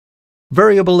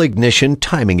Variable ignition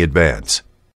timing advance.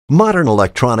 Modern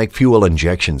electronic fuel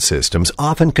injection systems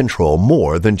often control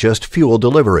more than just fuel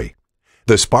delivery.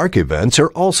 The spark events are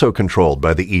also controlled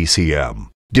by the ECM.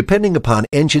 Depending upon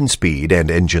engine speed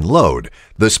and engine load,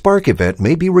 the spark event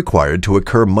may be required to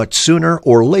occur much sooner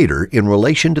or later in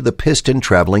relation to the piston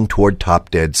traveling toward top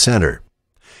dead center.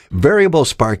 Variable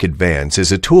spark advance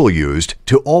is a tool used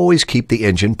to always keep the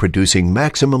engine producing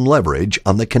maximum leverage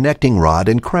on the connecting rod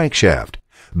and crankshaft,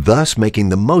 thus making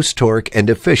the most torque and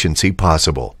efficiency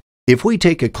possible. If we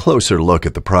take a closer look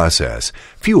at the process,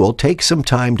 fuel takes some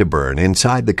time to burn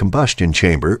inside the combustion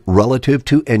chamber relative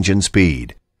to engine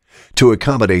speed. To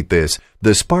accommodate this,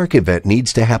 the spark event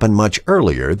needs to happen much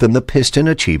earlier than the piston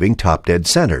achieving top dead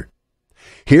center.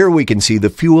 Here we can see the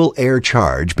fuel-air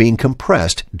charge being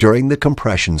compressed during the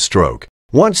compression stroke.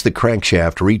 Once the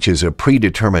crankshaft reaches a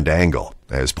predetermined angle,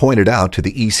 as pointed out to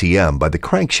the ECM by the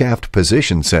crankshaft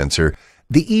position sensor,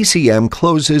 the ECM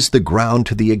closes the ground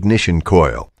to the ignition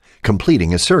coil,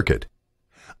 completing a circuit.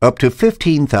 Up to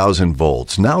 15,000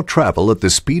 volts now travel at the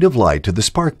speed of light to the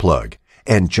spark plug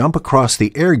and jump across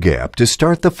the air gap to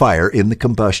start the fire in the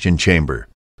combustion chamber.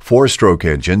 Four-stroke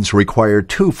engines require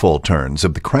 2 full turns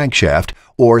of the crankshaft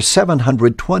or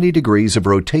 720 degrees of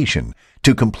rotation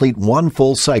to complete 1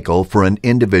 full cycle for an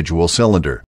individual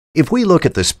cylinder. If we look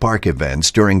at the spark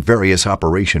events during various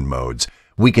operation modes,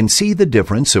 we can see the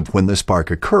difference of when the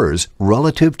spark occurs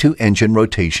relative to engine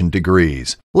rotation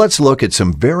degrees. Let's look at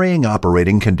some varying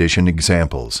operating condition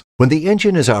examples. When the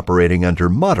engine is operating under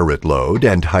moderate load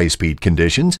and high-speed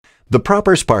conditions, the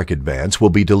proper spark advance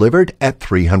will be delivered at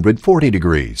 340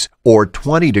 degrees, or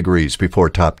 20 degrees before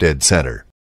top dead center.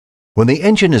 When the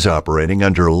engine is operating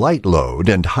under light load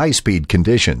and high-speed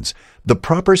conditions, the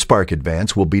proper spark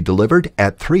advance will be delivered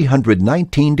at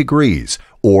 319 degrees,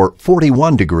 or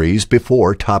 41 degrees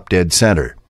before top dead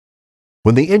center.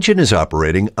 When the engine is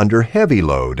operating under heavy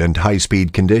load and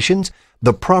high-speed conditions,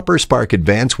 the proper spark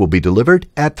advance will be delivered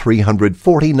at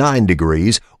 349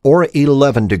 degrees, or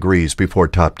 11 degrees before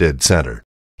top dead center.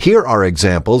 Here are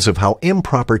examples of how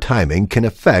improper timing can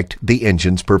affect the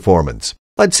engine's performance.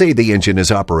 Let's say the engine is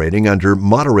operating under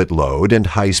moderate load and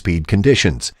high-speed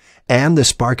conditions, and the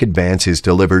spark advance is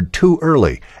delivered too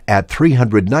early at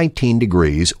 319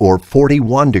 degrees or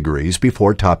 41 degrees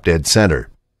before top dead center.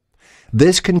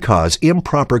 This can cause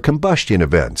improper combustion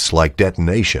events like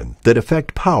detonation that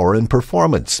affect power and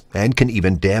performance and can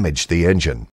even damage the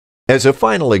engine. As a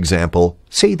final example,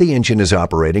 say the engine is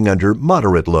operating under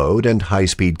moderate load and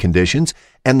high-speed conditions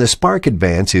and the spark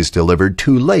advance is delivered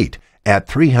too late at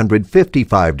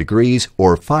 355 degrees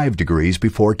or 5 degrees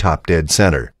before top dead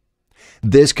center.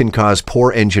 This can cause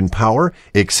poor engine power,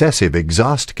 excessive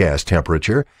exhaust gas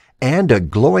temperature, and a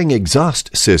glowing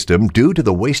exhaust system due to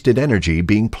the wasted energy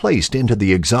being placed into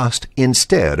the exhaust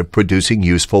instead of producing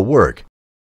useful work.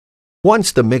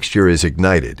 Once the mixture is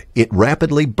ignited, it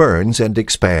rapidly burns and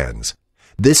expands.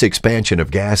 This expansion of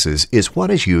gases is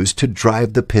what is used to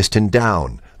drive the piston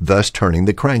down, thus turning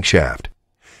the crankshaft.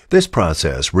 This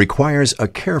process requires a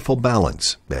careful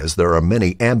balance, as there are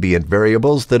many ambient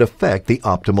variables that affect the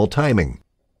optimal timing.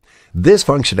 This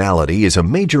functionality is a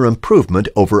major improvement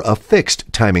over a fixed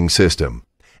timing system,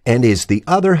 and is the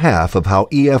other half of how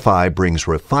EFI brings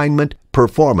refinement,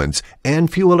 performance, and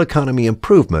fuel economy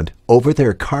improvement over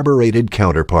their carbureted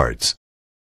counterparts.